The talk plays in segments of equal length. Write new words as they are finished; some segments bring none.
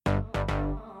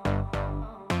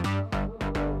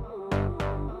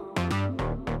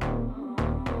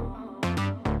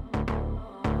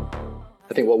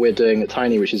I think what we're doing at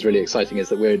Tiny, which is really exciting, is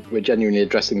that we're genuinely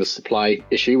addressing the supply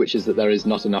issue, which is that there is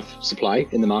not enough supply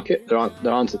in the market.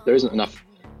 There isn't enough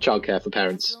childcare for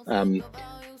parents,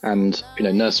 and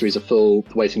nurseries are full,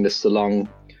 the waiting lists are long.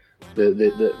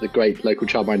 The great local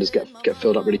childminders get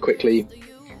filled up really quickly,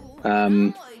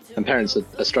 and parents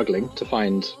are struggling to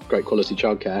find great quality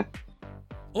childcare.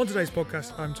 On today's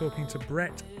podcast, I'm talking to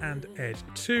Brett and Ed,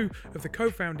 two of the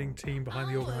co-founding team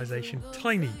behind the organisation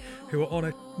Tiny, who are on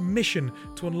a mission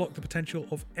to unlock the potential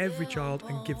of every child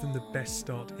and give them the best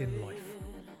start in life.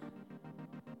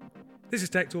 This is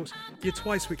Tech Talks, your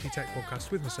twice-weekly tech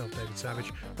podcast with myself, David Savage,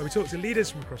 where we talk to leaders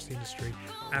from across the industry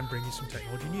and bring you some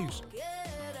technology news.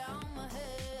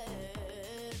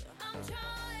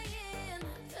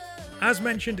 As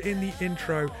mentioned in the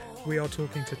intro, we are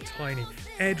talking to Tiny.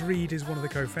 Ed Reed is one of the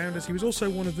co-founders. He was also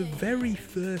one of the very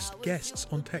first guests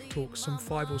on Tech Talks some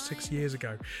 5 or 6 years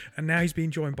ago. And now he's been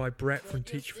joined by Brett from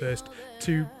Teach First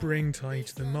to bring Tiny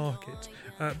to the market.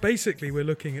 Basically, we're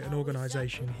looking at an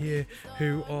organisation here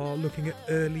who are looking at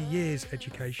early years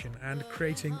education and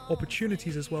creating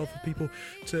opportunities as well for people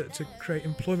to create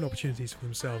employment opportunities for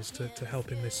themselves to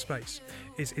help in this space.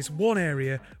 It's one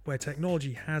area where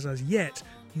technology has as yet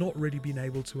not really been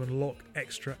able to unlock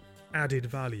extra added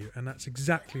value, and that's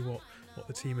exactly what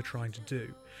the team are trying to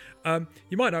do.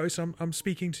 You might notice I'm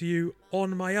speaking to you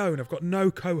on my own. I've got no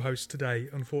co-host today,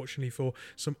 unfortunately, for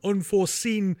some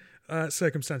unforeseen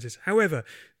circumstances. However,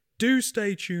 do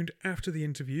stay tuned after the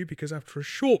interview, because after a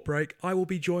short break, I will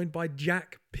be joined by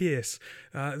Jack Pierce,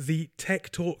 the Tech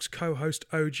Talks co-host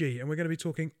OG, and we're going to be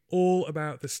talking all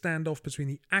about the standoff between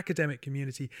the academic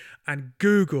community and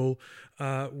Google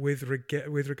with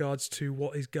regards to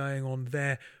what is going on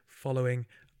there following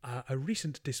a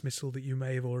recent dismissal that you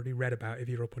may have already read about if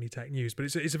you're up on your tech news. But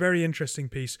it's a very interesting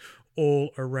piece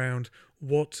all around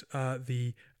what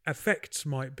the effects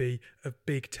might be of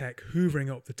big tech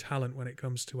hoovering up the talent when it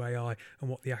comes to AI and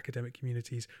what the academic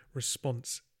community's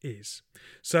response is.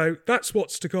 So that's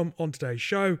what's to come on today's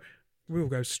show. We'll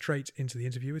go straight into the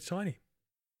interview with Tiny.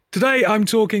 Today, I'm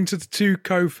talking to the two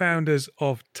co-founders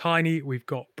of Tiny. We've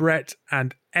got Brett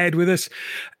and Ed with us.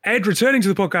 Ed, returning to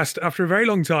the podcast after a very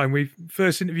long time. We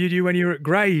first interviewed you when you were at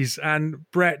Gray's. And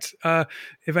Brett,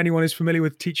 if anyone is familiar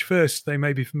with Teach First, they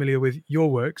may be familiar with your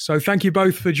work. So thank you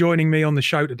both for joining me on the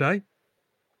show today.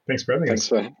 Thanks for having us.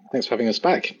 Thanks for having us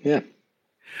back. Yeah.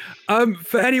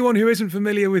 For anyone who isn't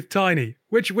familiar with Tiny,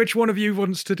 which one of you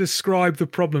wants to describe the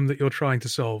problem that you're trying to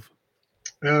solve?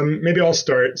 Maybe I'll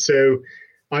start. So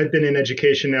I've been in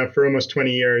education now for almost 20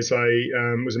 years. I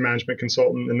was a management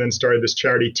consultant and then started this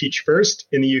charity Teach First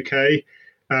in the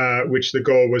UK, which the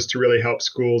goal was to really help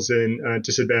schools in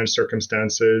disadvantaged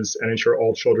circumstances and ensure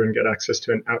all children get access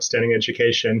to an outstanding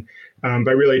education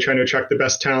by really trying to attract the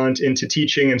best talent into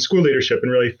teaching and school leadership, and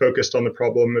really focused on the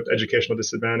problem of educational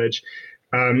disadvantage.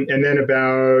 And then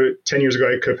about 10 years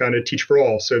ago, I co-founded Teach for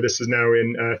All. So this is now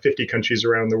in 50 countries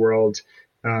around the world.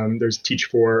 There's Teach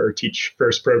For or Teach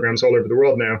First programs all over the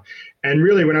world now. And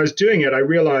really, when I was doing it, I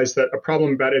realized that a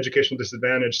problem about educational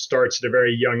disadvantage starts at a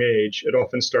very young age. It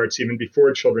often starts even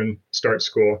before children start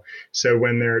school. So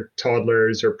when they're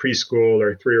toddlers or preschool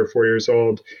or 3 or 4 years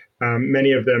old,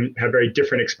 many of them have very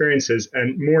different experiences,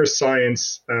 and more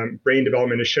science, brain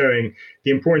development is showing the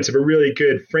importance of a really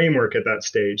good framework at that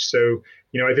stage. So,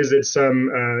 I visited some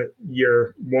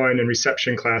year 1 and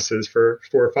reception classes for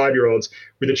 4 or 5-year-olds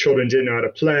where the children didn't know how to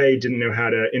play, didn't know how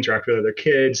to interact with other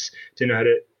kids, didn't know how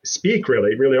to speak,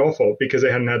 really awful, because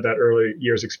they hadn't had that early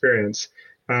years experience.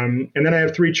 And then I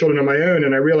have 3 children of my own,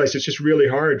 and I realized it's just really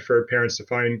hard for parents to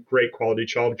find great quality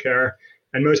childcare.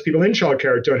 And most people in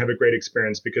childcare don't have a great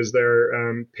experience because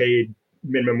they're paid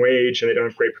minimum wage and they don't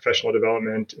have great professional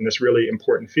development in this really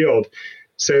important field.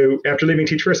 So after leaving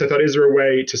Teach First, I thought, is there a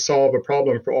way to solve a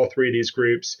problem for all 3 of these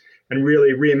groups and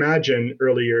really reimagine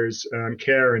early years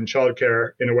care and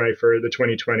childcare in a way for the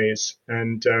 2020s,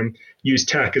 and use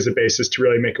tech as a basis to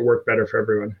really make it work better for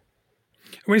everyone?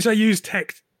 When you say use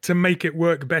tech to make it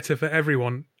work better for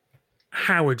everyone,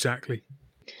 how exactly?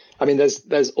 I mean,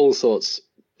 there's all sorts,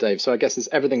 Dave. So I guess it's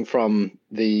everything from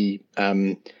the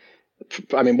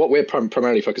what we're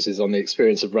primarily focused is on the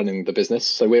experience of running the business.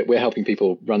 So we're helping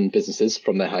people run businesses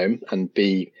from their home and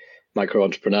be micro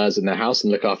entrepreneurs in their house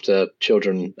and look after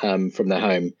children from their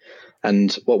home.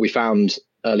 And what we found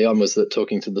early on was that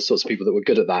talking to the sorts of people that were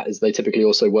good at that is they typically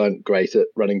also weren't great at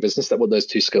running business. That those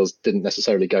 2 skills didn't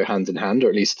necessarily go hand in hand, or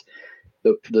at least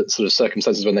the sort of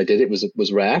circumstances when they did it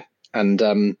was rare.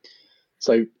 And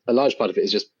so a large part of it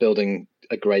is just building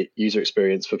a great user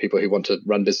experience for people who want to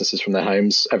run businesses from their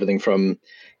homes. Everything from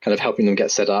kind of helping them get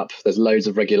set up. There's loads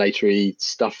of regulatory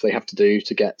stuff they have to do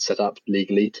to get set up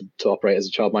legally to operate as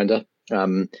a childminder.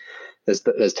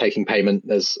 There's taking payment,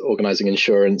 there's organizing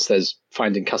insurance, there's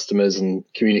finding customers and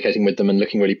communicating with them and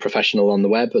looking really professional on the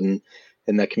web and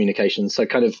in their communication. So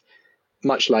kind of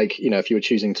much like, if you were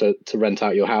choosing to rent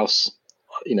out your house,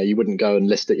 you wouldn't go and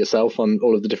list it yourself on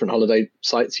all of the different holiday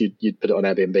sites. You'd put it on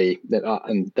Airbnb,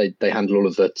 and they handle all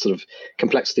of the sort of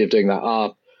complexity of doing that.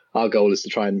 Our goal is to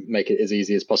try and make it as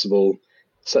easy as possible,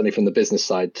 certainly from the business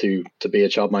side, to be a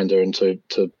childminder and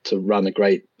to run a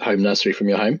great home nursery from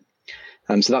your home.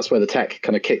 So that's where the tech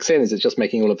kind of kicks in, is it's just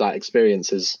making all of that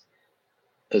experience as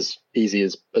easy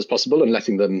as possible and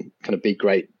letting them kind of be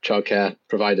great childcare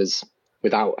providers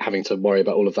without having to worry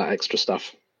about all of that extra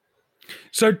stuff.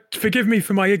 So forgive me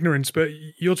for my ignorance, but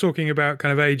you're talking about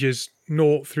kind of ages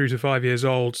 0 through to 5 years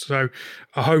old. So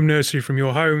a home nursery from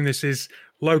your home, this is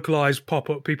localized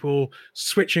pop-up people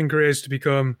switching careers to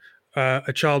become a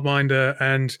childminder,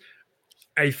 and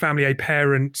a family, a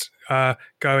parent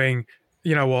going,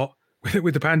 you know what,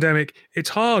 with the pandemic, it's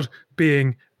hard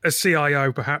being a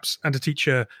CIO perhaps, and a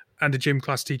teacher and a gym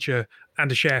class teacher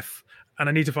and a chef. And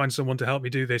I need to find someone to help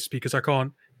me do this because I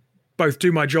can't both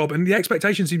do my job. And the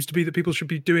expectation seems to be that people should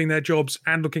be doing their jobs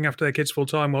and looking after their kids full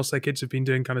time whilst their kids have been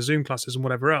doing kind of Zoom classes and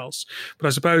whatever else. But I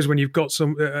suppose when you've got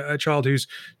a child who's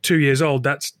 2 years old,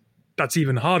 that's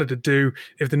even harder to do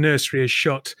if the nursery is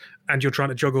shut and you're trying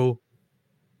to juggle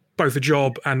both a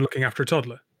job and looking after a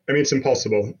toddler. I mean, it's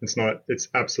impossible. It's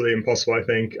absolutely impossible, I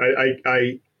think.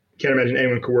 I can't imagine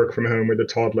anyone could work from home with a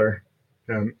toddler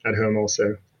at home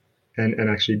also and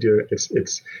actually do it.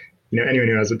 It's anyone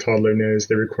who has a toddler knows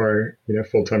they require,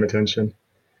 full-time attention.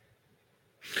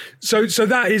 So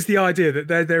that is the idea,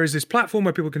 that there is this platform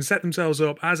where people can set themselves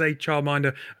up as a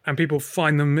childminder and people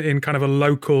find them in kind of a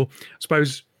local, I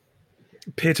suppose,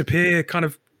 peer-to-peer kind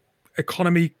of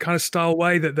economy kind of style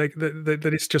way that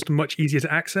it's just much easier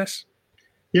to access.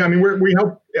 Yeah, I mean, we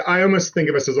help. I almost think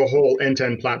of us as a whole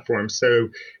end-to-end platform. So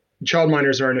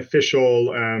childminders are an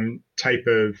official type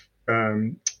of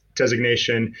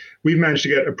designation. We've managed to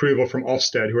get approval from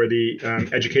Ofsted, who are the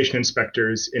education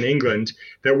inspectors in England,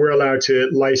 that we're allowed to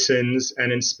license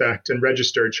and inspect and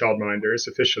register childminders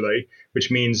officially, which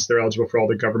means they're eligible for all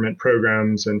the government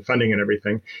programs and funding and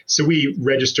everything. So we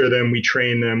register them, we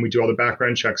train them, we do all the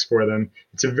background checks for them.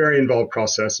 It's a very involved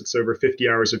process. It's over 50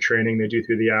 hours of training they do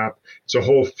through the app. It's a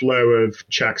whole flow of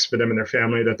checks for them and their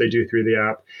family that they do through the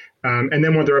app. And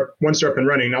then once they're up and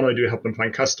running, not only do we help them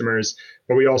find customers,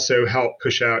 but we also help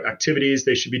push out activities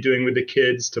they should be doing with the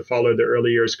kids to follow the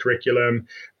early years curriculum.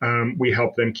 We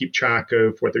help them keep track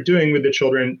of what they're doing with the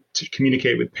children, to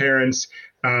communicate with parents.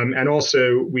 And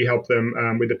also we help them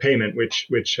with the payment,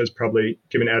 which has probably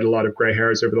given Ed a lot of gray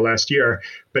hairs over the last year,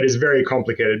 but is very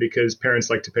complicated because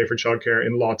parents like to pay for childcare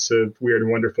in lots of weird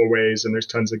and wonderful ways. And there's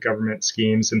tons of government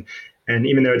schemes. And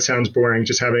even though it sounds boring,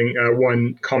 just having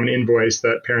one common invoice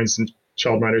that parents and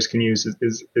childminders can use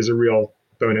is a real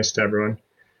bonus to everyone.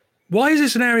 Why is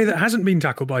this an area that hasn't been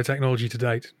tackled by technology to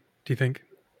date, do you think?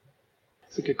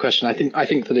 It's a good question. I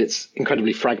think that it's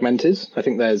incredibly fragmented. I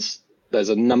think there's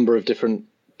a number of different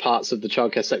parts of the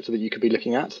childcare sector that you could be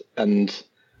looking at. And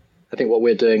I think what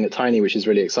we're doing at Tiny, which is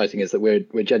really exciting, is that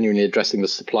we're genuinely addressing the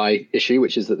supply issue,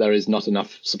 which is that there is not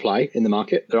enough supply in the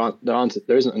market.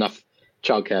 There isn't enough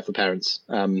childcare for parents,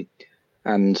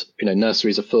 and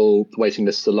nurseries are full, the waiting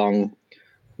lists are long,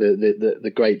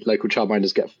 the great local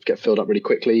childminders get filled up really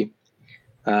quickly,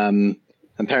 and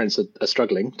parents are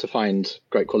struggling to find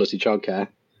great quality childcare.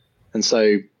 And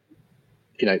so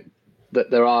that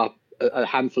there are a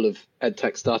handful of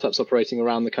edtech startups operating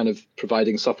around the kind of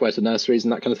providing software to nurseries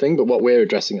and that kind of thing. But what we're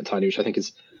addressing at Tiny, which I think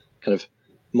is kind of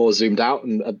more zoomed out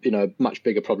and a much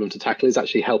bigger problem to tackle, is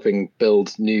actually helping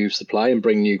build new supply and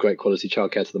bring new great quality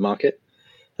childcare to the market,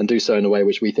 and do so in a way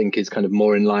which we think is kind of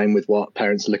more in line with what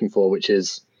parents are looking for, which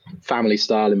is family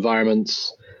style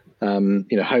environments,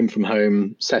 home from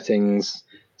home settings,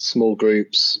 small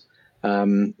groups,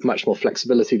 much more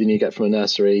flexibility than you get from a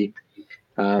nursery,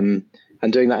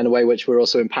 and doing that in a way which we're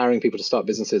also empowering people to start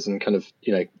businesses and kind of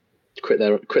quit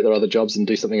their other jobs and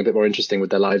do something a bit more interesting with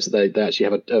their lives that they actually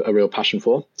have a real passion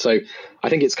for. So I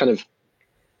think it's kind of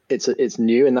it's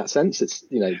new in that sense. It's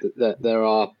there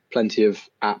are plenty of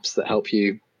apps that help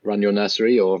you run your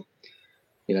nursery or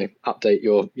update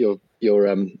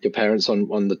your parents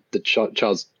on the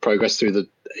child's progress through the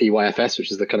EYFS,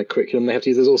 which is the kind of curriculum they have to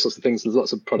use. There's all sorts of things. There's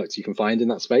lots of products you can find in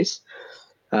that space.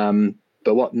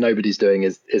 But what nobody's doing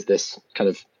is this kind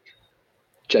of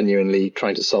genuinely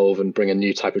trying to solve and bring a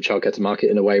new type of childcare to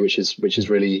market in a way which is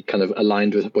really kind of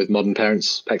aligned with modern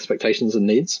parents' expectations and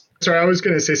needs. Sorry, I was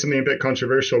going to say something a bit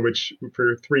controversial, which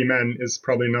for three men is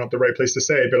probably not the right place to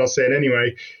say, but I'll say it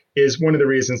anyway, is one of the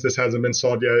reasons this hasn't been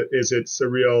solved yet is it's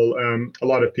a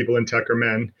lot of people in tech are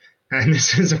men. And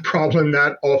this is a problem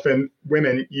that often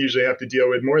women usually have to deal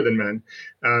with more than men.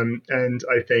 And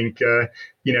I think,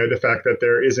 the fact that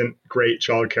there isn't great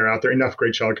childcare out there, enough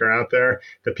great childcare out there,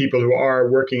 the people who are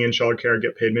working in childcare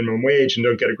get paid minimum wage and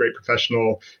don't get a great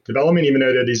professional development, even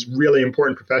though they're these really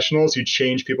important professionals who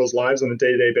change people's lives on a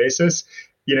day-to-day basis.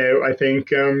 I think,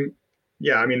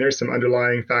 there's some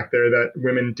underlying fact there that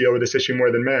women deal with this issue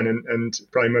more than men, and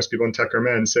probably most people in tech are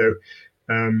men. So,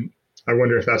 I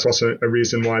wonder if that's also a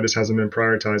reason why this hasn't been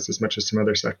prioritized as much as some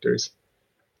other sectors.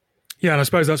 Yeah, and I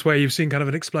suppose that's where you've seen kind of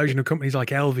an explosion of companies like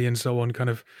Elvie and so on, kind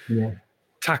of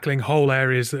tackling whole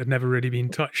areas that had never really been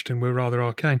touched and were rather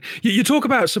arcane. You talk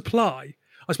about supply.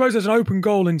 I suppose there's an open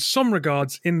goal in some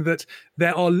regards in that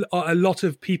there are a lot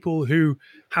of people who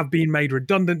have been made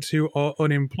redundant, who are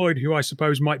unemployed, who I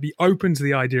suppose might be open to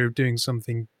the idea of doing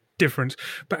something different.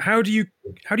 But how do you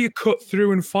cut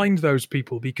through and find those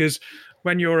people? Because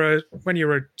when you're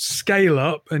a scale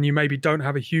up and you maybe don't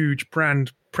have a huge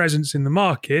brand presence in the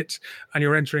market, and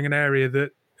you're entering an area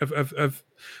that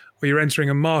or you're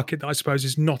entering a market that I suppose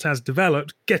is not as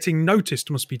developed, getting noticed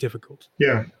must be difficult.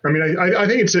 Yeah, I mean, I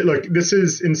think it's this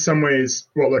is in some ways,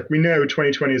 we know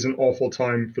 2020 is an awful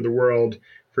time for the world,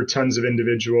 for tons of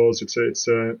individuals. It's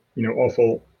a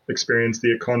awful experience.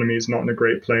 The economy is not in a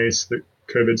great place. The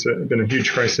COVID's been a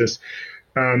huge crisis.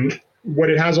 What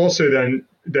it has also then,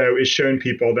 though, is shown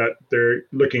people that they're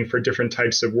looking for different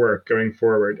types of work going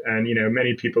forward. And,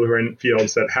 many people who are in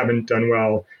fields that haven't done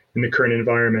well in the current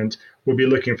environment will be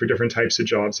looking for different types of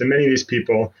jobs. And many of these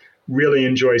people really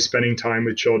enjoy spending time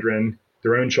with children,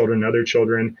 their own children, other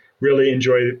children, really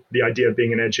enjoy the idea of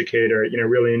being an educator,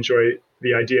 really enjoy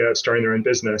the idea of starting their own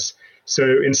business. So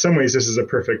in some ways, this is a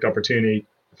perfect opportunity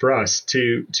for us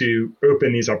to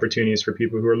open these opportunities for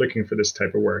people who are looking for this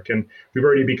type of work. And we've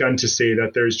already begun to see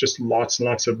that there's just lots and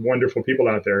lots of wonderful people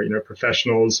out there,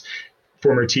 professionals,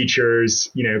 former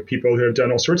teachers, people who have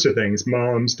done all sorts of things,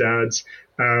 moms, dads,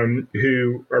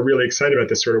 who are really excited about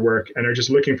this sort of work and are just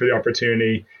looking for the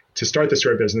opportunity to start this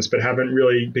sort of business, but haven't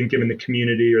really been given the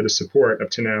community or the support up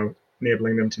to now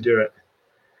enabling them to do it.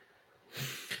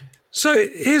 So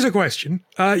here's a question.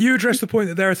 You addressed the point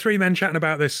that there are three men chatting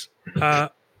about this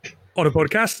on a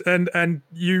podcast, and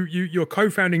your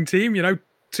co-founding team,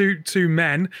 two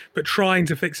men, but trying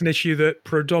to fix an issue that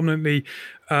predominantly,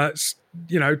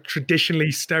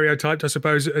 traditionally stereotyped, I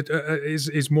suppose,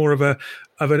 is more of a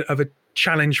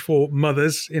challenge for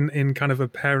mothers in kind of a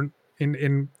parent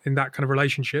in that kind of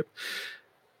relationship.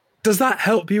 Does that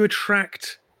help you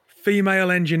attract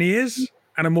female engineers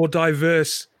and a more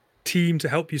diverse team to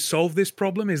help you solve this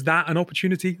problem? Is that an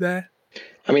opportunity there?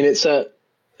 I mean, it's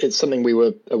something we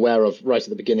were aware of right at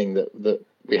the beginning, that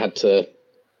we had to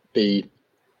be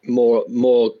more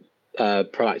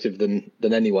proactive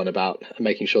than anyone about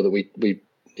making sure that we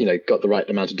got the right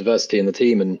amount of diversity in the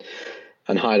team and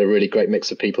hired a really great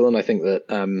mix of people. And I think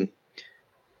that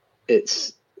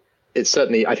it's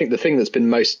certainly, I think the thing that's been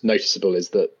most noticeable is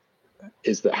that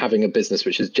having a business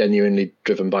which is genuinely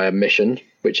driven by a mission,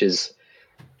 which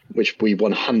we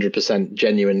 100%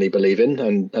 genuinely believe in,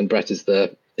 and Brett is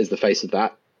the face of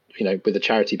that, with a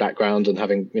charity background and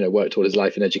having worked all his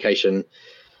life in education.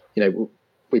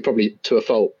 We probably, to a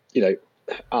fault,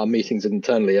 our meetings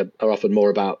internally are often more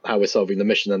about how we're solving the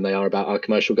mission than they are about our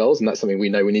commercial goals, and that's something we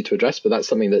know we need to address. But that's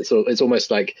something that's it's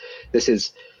almost like this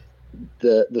is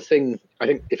the thing. I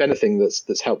think, if anything,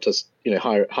 that's helped us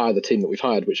hire the team that we've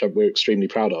hired, which we're extremely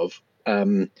proud of.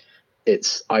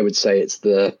 I would say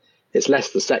it's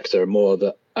less the sector and more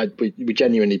that we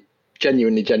genuinely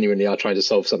are trying to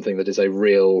solve something that is a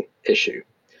real issue,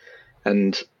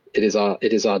 and it's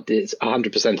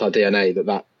 100% our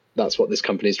DNA that's what this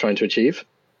company is trying to achieve.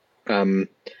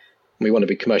 We want to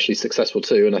be commercially successful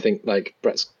too, and I think, like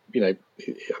Brett's,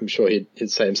 I'm sure he'd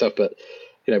say himself, but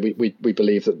we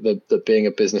believe that being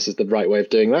a business is the right way of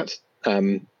doing that,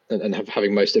 and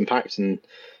having most impact. And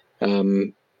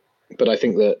but I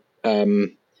think that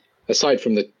aside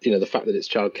from the fact that it's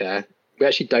childcare, we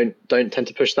actually don't tend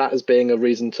to push that as being a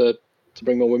reason to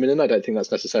bring more women in. I don't think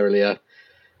that's necessarily a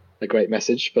great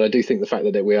message, but I do think the fact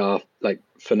that we are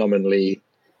phenomenally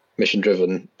mission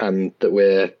driven, and that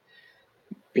we're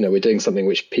doing something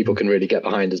which people can really get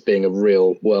behind as being a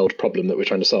real world problem that we're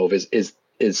trying to solve is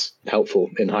helpful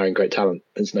in hiring great talent.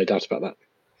 There's no doubt about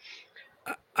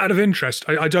that. Out of interest,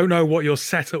 I don't know what your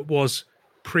setup was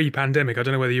pre-pandemic. I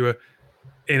don't know whether you were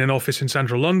in an office in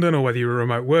central London or whether you were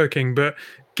remote working. But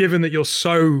given that you're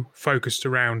so focused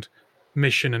around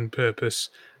mission and purpose,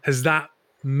 has that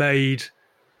made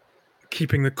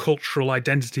keeping the cultural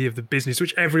identity of the business,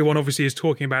 which everyone obviously is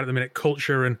talking about at the minute,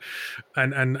 culture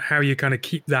and how you kind of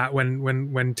keep that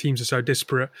when teams are so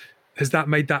disparate, has that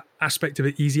made that aspect of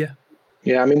it easier?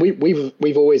 Yeah, I mean,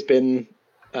 we've always been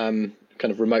kind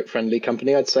of remote friendly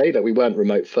company. I'd say that we weren't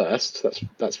remote first.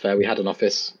 That's fair. We had an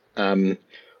office,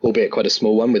 albeit quite a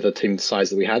small one with a team the size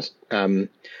that we had.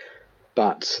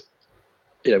 But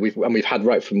you know, we've had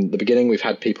right from the beginning. We've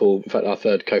had people. In fact, our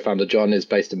third co-founder John is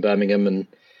based in Birmingham and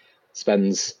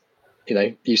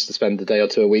used to spend a day or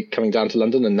two a week coming down to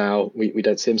London, and now we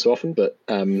don't see him so often. But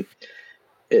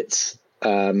it's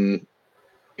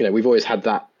we've always had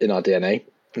that in our DNA,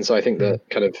 and so I think that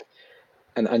kind of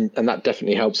and that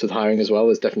definitely helps with hiring as well.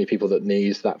 There's definitely people that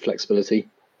need that flexibility.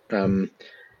 I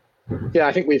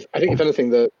think if anything,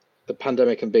 the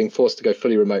pandemic and being forced to go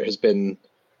fully remote has been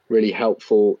really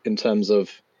helpful in terms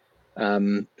of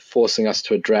forcing us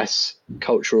to address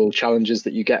cultural challenges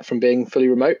that you get from being fully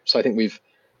remote. So I think we've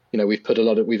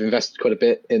invested quite a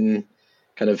bit in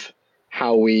kind of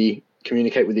how we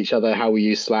communicate with each other, how we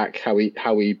use Slack, how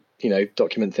we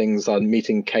document things, our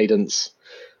meeting cadence,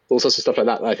 all sorts of stuff like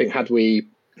that. I think had we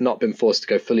not been forced to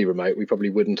go fully remote, we probably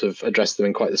wouldn't have addressed them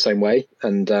in quite the same way.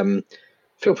 And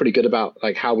feel pretty good about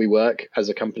like how we work as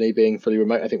a company being fully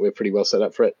remote. I think we're pretty well set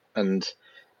up for it.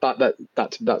 But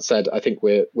that said, I think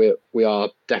we are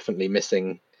definitely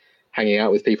missing hanging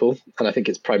out with people, and I think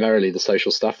it's primarily the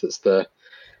social stuff that's the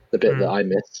bit that I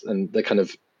miss, and the kind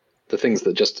of the things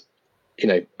that just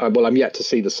I'm yet to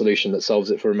see the solution that solves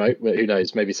it for remote. Who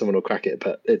knows? Maybe someone will crack it,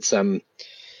 but it's I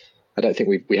don't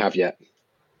think we have yet. I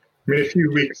mean, a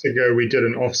few weeks ago we did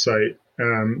an offsite,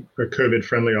 a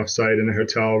COVID-friendly offsite in a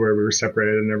hotel where we were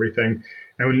separated and everything.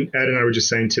 And when Ed and I were just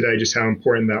saying today just how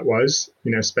important that was,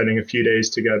 spending a few days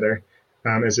together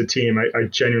as a team. I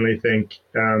genuinely think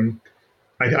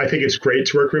I think it's great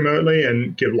to work remotely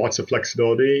and give lots of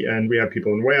flexibility. And we have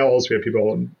people in Wales, we have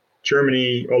people in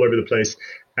Germany, all over the place,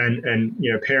 and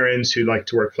parents who like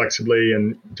to work flexibly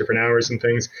and different hours and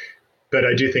things. But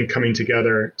I do think coming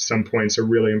together some points are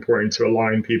really important to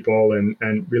align people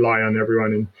and rely on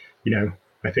everyone. And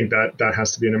I think that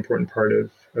has to be an important part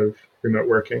of remote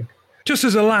working. Just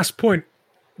as a last point,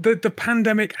 the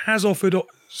pandemic has offered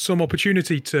some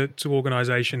opportunity to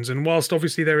organizations. And whilst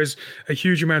obviously there is a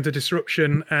huge amount of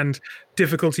disruption and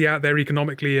difficulty out there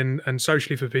economically and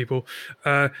socially for people,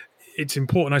 it's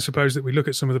important, I suppose, that we look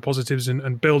at some of the positives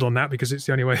and build on that, because it's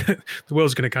the only way the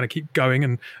world's going to kind of keep going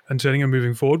and turning and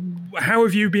moving forward. How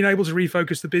have you been able to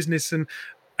refocus the business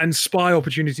and spy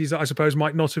opportunities that I suppose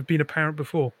might not have been apparent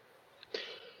before?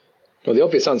 Well, the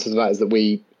obvious answer to that is that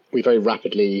we very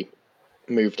rapidly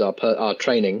moved our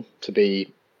training to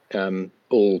be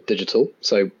all digital.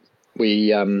 So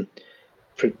we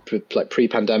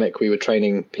pre-pandemic, we were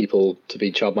training people to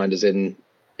be childminders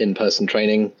in-person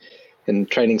training. In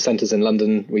training centres in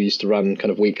London, we used to run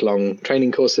kind of week-long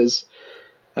training courses,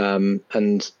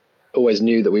 and always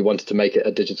knew that we wanted to make it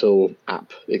a digital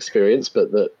app experience,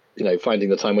 but that finding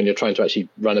the time when you're trying to actually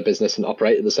run a business and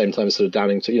operate at the same time, sort of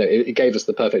downing to it gave us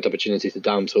the perfect opportunity to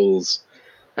down tools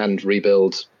and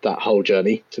rebuild that whole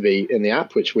journey to be in the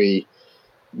app, which we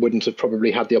wouldn't have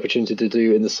probably had the opportunity to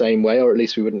do in the same way, or at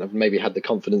least we wouldn't have maybe had the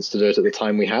confidence to do it at the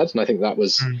time we had. And I think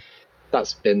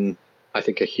that's been, I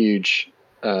think, a huge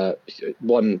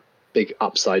one big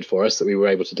upside for us, that we were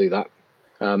able to do that.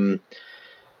 I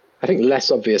think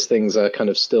less obvious things are kind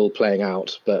of still playing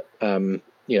out, but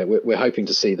we're hoping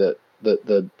to see that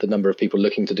the number of people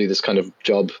looking to do this kind of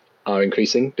job are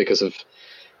increasing because of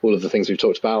all of the things we've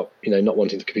talked about, not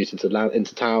wanting to commute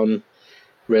into town,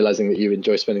 realizing that you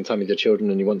enjoy spending time with your children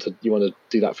and you want to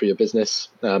do that for your business.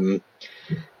 Having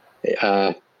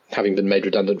been made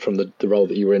redundant from the role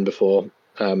that you were in before,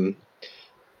 I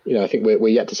think we're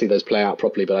yet to see those play out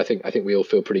properly, but I think we all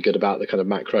feel pretty good about the kind of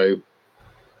macro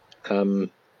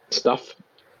stuff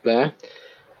there.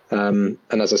 And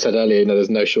as I said earlier, there's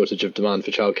no shortage of demand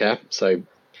for childcare, so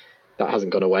that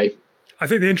hasn't gone away. I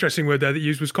think the interesting word there that you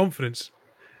used was confidence.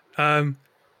 It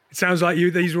sounds like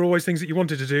these were always things that you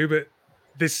wanted to do, but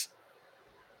this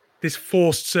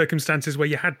forced circumstances where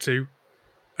you had to,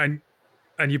 and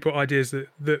you put ideas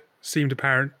that seemed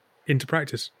apparent into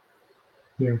practice.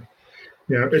 Yeah.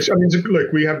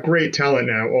 Look, we have great talent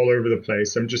now all over the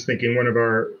place. I'm just thinking one of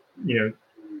our,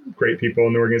 great people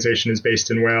in the organization is based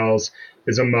in Wales,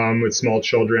 is a mom with small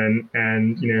children,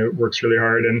 and, works really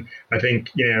hard. And I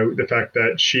think, the fact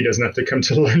that she doesn't have to come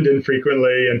to London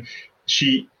frequently, and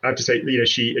I have to say,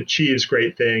 she achieves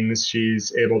great things.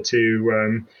 She's able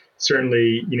to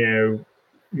certainly,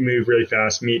 move really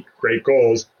fast, meet great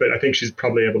goals. But I think she's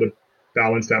probably able to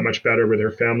balance that much better with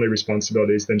her family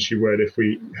responsibilities than she would if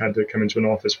we had to come into an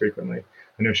office frequently.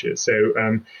 I know she is. So,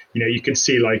 you can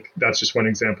see like that's just one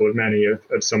example of many of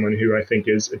someone who I think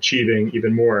is achieving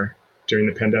even more during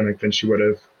the pandemic than she would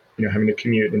have, having to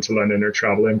commute into London or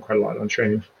travel in quite a lot on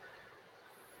train.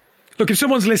 Look, if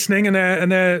someone's listening and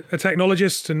they're a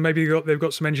technologist and maybe they've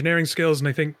got some engineering skills and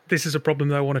they think this is a problem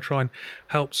they want to try and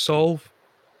help solve,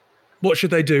 what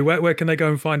should they do? Where can they go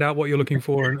and find out what you're looking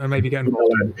for and maybe get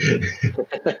involved?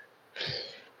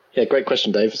 Yeah, great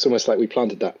question, Dave. It's almost like we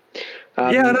planted that.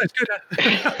 Yeah, no, it's good.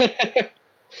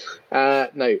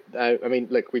 No, I mean,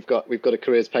 look, we've got a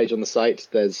careers page on the site.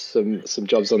 There's some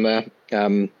jobs on there,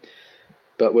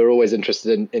 but we're always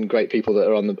interested in great people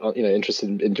that are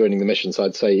interested in joining the mission. So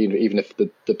I'd say even if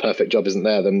the perfect job isn't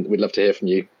there, then we'd love to hear from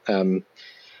you.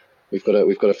 We've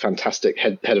got a fantastic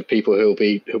head of people who'll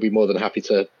be more than happy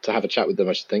to have a chat with them,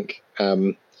 I should think.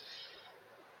 And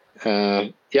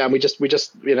we just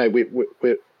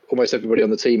we're almost everybody on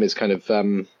the team is kind of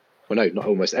not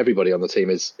almost everybody on the team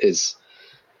is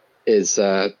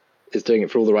doing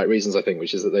it for all the right reasons, I think,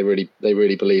 which is that they really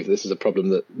believe this is a problem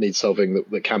that needs solving,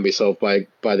 that can be solved by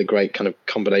the great kind of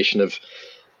combination of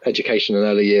education and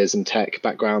early years and tech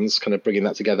backgrounds, kind of bringing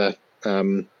that together.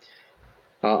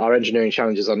 Our engineering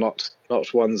challenges are not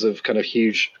ones of kind of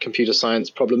huge computer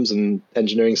science problems and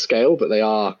engineering scale, but they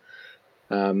are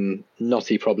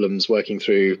knotty problems working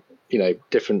through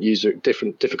different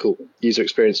difficult user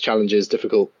experience challenges,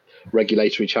 difficult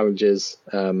regulatory challenges,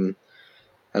 and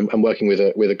working with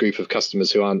a group of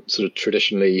customers who aren't sort of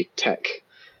traditionally tech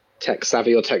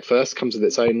savvy or tech first comes with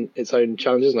its own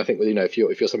challenges. And I think that if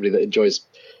you're somebody that enjoys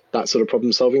that sort of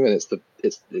problem solving, then it's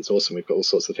awesome. We've got all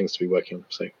sorts of things to be working on.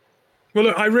 So. Well,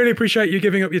 look, I really appreciate you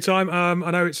giving up your time.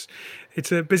 I know it's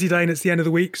a busy day and it's the end of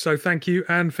the week, so thank you.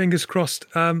 And fingers crossed,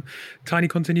 Tiny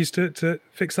continues to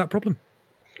fix that problem.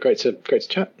 Great to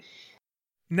chat.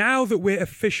 Now that we're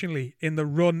officially in the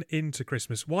run into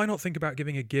Christmas, why not think about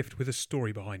giving a gift with a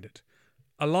story behind it?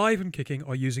 Alive and Kicking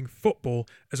are using football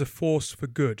as a force for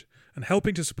good and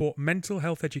helping to support mental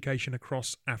health education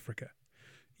across Africa.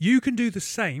 You can do the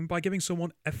same by giving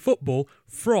someone a football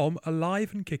from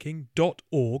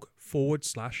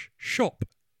aliveandkicking.org/shop.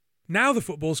 Now the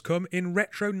footballs come in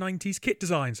retro 90s kit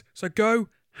designs, so go,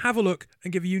 have a look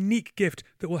and give a unique gift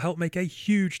that will help make a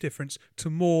huge difference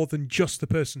to more than just the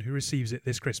person who receives it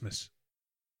this Christmas.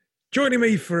 Joining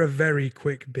me for a very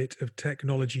quick bit of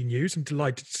technology news, I'm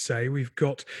delighted to say we've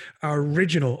got our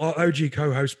OG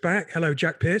co-host back. Hello,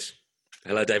 Jack Pearce.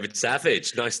 Hello, David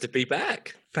Savage. Nice to be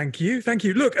back. Thank you.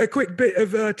 Look, a quick bit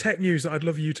of tech news that I'd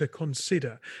love you to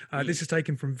consider. This is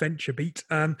taken from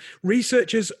VentureBeat.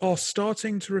 Researchers are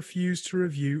starting to refuse to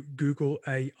review Google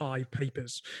AI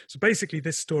papers. So basically,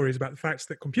 this story is about the fact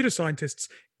that computer scientists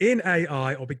in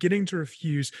AI are beginning to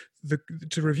refuse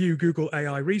to review Google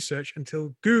AI research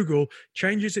until Google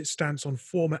changes its stance on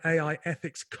former AI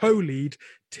ethics co-lead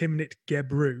Timnit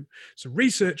Gebru. So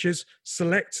researchers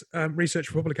select research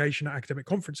for publication at academic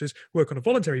conferences, work on a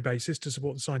voluntary basis to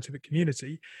support the scientific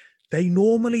community. They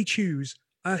normally choose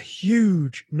a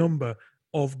huge number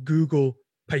of Google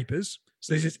papers.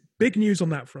 So this is big news on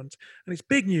that front. And it's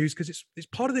big news because it's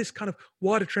part of this kind of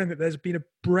wider trend that there's been a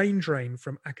brain drain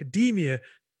from academia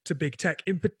to big tech,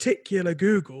 in particular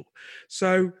Google.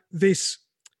 So this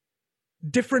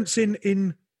difference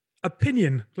in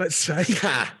opinion, let's say,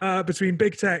 between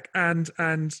big tech and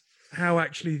how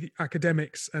actually the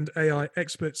academics and AI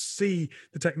experts see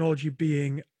the technology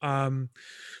being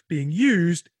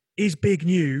used is big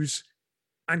news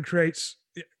and creates,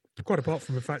 quite apart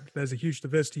from the fact that there's a huge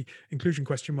diversity inclusion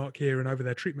question mark here and over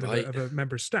their treatment of a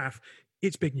member of staff,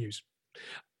 it's big news.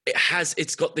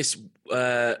 It's got this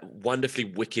wonderfully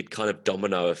wicked kind of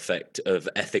domino effect of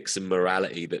ethics and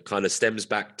morality that kind of stems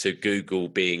back to Google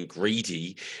being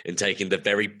greedy and taking the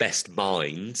very best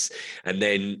minds and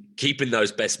then keeping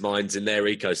those best minds in their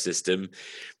ecosystem,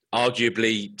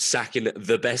 arguably sacking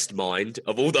the best mind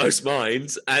of all those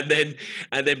minds, and then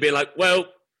being like, well,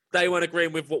 they weren't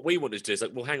agreeing with what we wanted to do. It's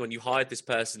like, well, hang on, you hired this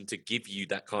person to give you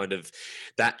that kind of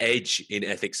that edge in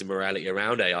ethics and morality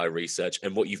around AI research.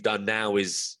 And what you've done now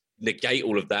is negate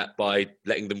all of that by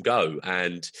letting them go.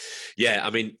 And yeah,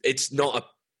 I mean,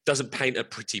 doesn't paint a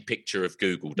pretty picture of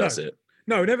Google, does it?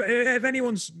 No, never. If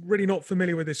anyone's really not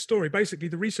familiar with this story, basically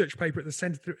the research paper at the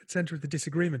center of the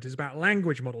disagreement is about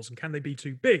language models and can they be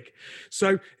too big?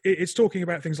 So it's talking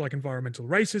about things like environmental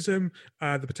racism,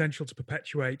 the potential to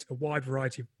perpetuate a wide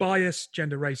variety of bias,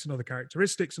 gender, race, and other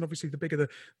characteristics. And obviously, the bigger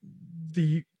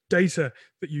the data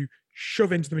that you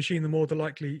shove into the machine, the more the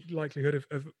likelihood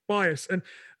of bias. And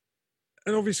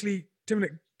obviously,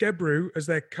 Timnit Gebru, as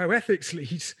their co-ethics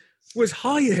lead, was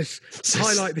hired to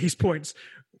highlight these points,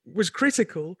 was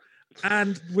critical,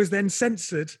 and was then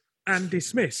censored and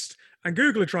dismissed. And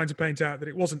Google are trying to paint out that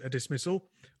it wasn't a dismissal.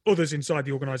 Others inside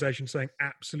the organisation saying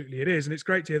absolutely it is. And it's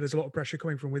great to hear there's a lot of pressure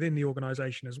coming from within the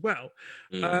organisation as well.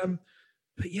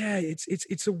 But yeah,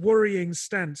 it's a worrying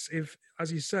stance if,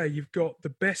 as you say, you've got the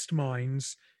best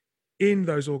minds in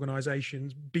those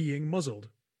organisations being muzzled.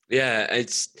 Yeah,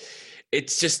 it's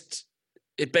just,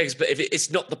 it begs, but if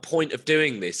it's not the point of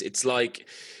doing this, it's like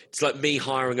me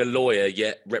hiring a lawyer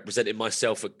yet representing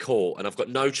myself at court, and I've got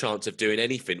no chance of doing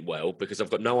anything well because I've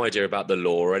got no idea about the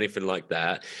law or anything like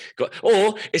that.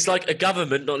 Or it's like a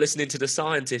government not listening to the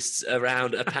scientists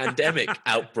around a pandemic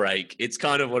outbreak. It's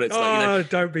kind of what it's like. Oh,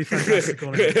 don't be fantastic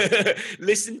on it.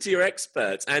 Listen to your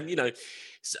experts. And,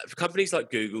 companies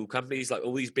like Google, companies like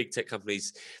all these big tech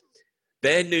companies,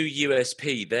 their new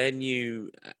USP, their new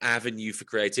avenue for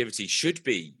creativity should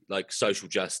be like social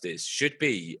justice, should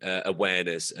be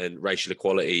awareness and racial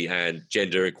equality and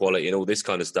gender equality and all this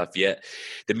kind of stuff. Yet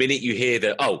the minute you hear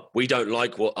that, oh, we don't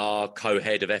like what our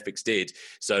co-head of ethics did,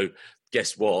 so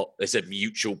guess what? There's a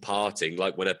mutual parting,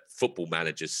 like when a football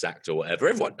manager's sacked or whatever.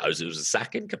 Everyone knows it was a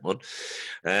sacking. Come on.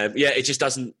 It just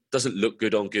doesn't look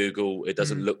good on Google. It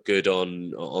doesn't look good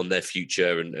on their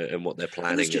future and what they're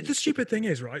planning. The stupid thing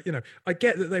is, right, I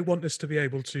get that they want us to be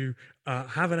able to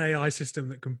have an AI system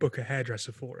that can book a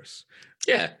hairdresser for us.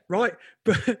 Yeah. Right?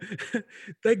 But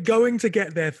they're going to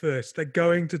get there first. They're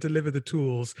going to deliver the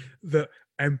tools that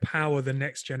empower the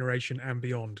next generation and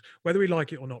beyond, whether we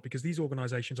like it or not, because these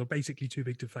organizations are basically too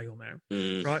big to fail now,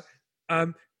 right?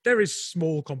 There is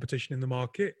small competition in the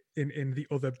market in the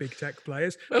other big tech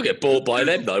players. They'll get bought by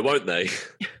them though, won't they?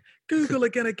 Google are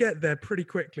going to get there pretty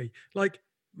quickly. Like,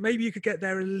 maybe you could get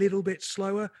there a little bit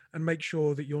slower and make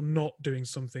sure that you're not doing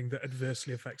something that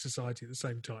adversely affects society at the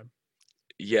same time.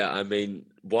 Yeah, I mean,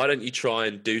 why don't you try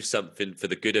and do something for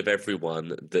the good of everyone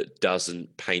that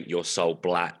doesn't paint your soul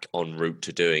black en route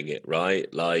to doing it,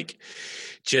 right? Like,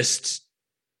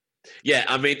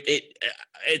 I mean,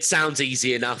 it sounds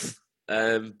easy enough.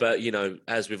 But,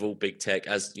 as with all big tech,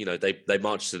 they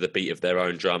march to the beat of their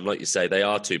own drum. Like you say, they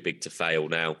are too big to fail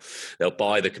now. They'll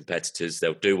buy the competitors.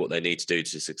 They'll do what they need to do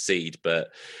to succeed.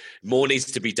 But more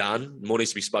needs to be done. More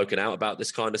needs to be spoken out about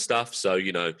this kind of stuff. So,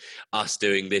 us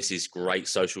doing this is great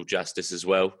social justice as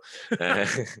well.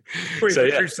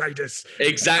 Crusaders.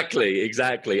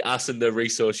 Exactly. Us and the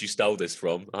resource you stole this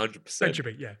from, 100%.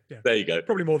 Century, yeah. There you go.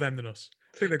 Probably more them than us.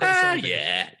 I think they've got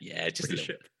just a little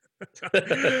ship.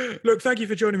 Look, thank you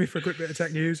for joining me for a quick bit of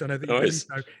tech news. I know that you're busy,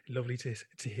 so lovely to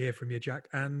hear from you, Jack.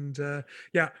 And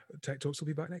Tech Talks will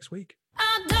be back next week.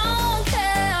 I don't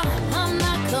care, I'm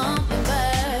not coming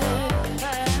back.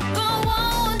 But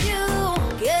won't you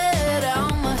get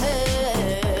out my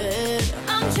head?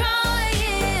 I'm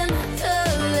trying to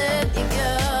let you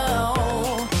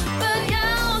go, but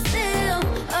you're still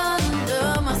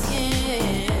under my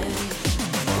skin.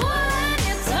 When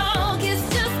you talk, it's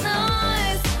just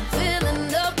nice,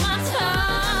 filling up my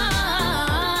time.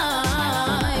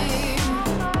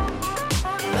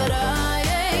 But I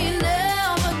ain't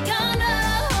never gonna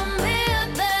admit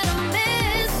that I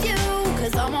miss you,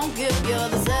 'cause I won't give you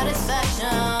the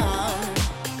satisfaction.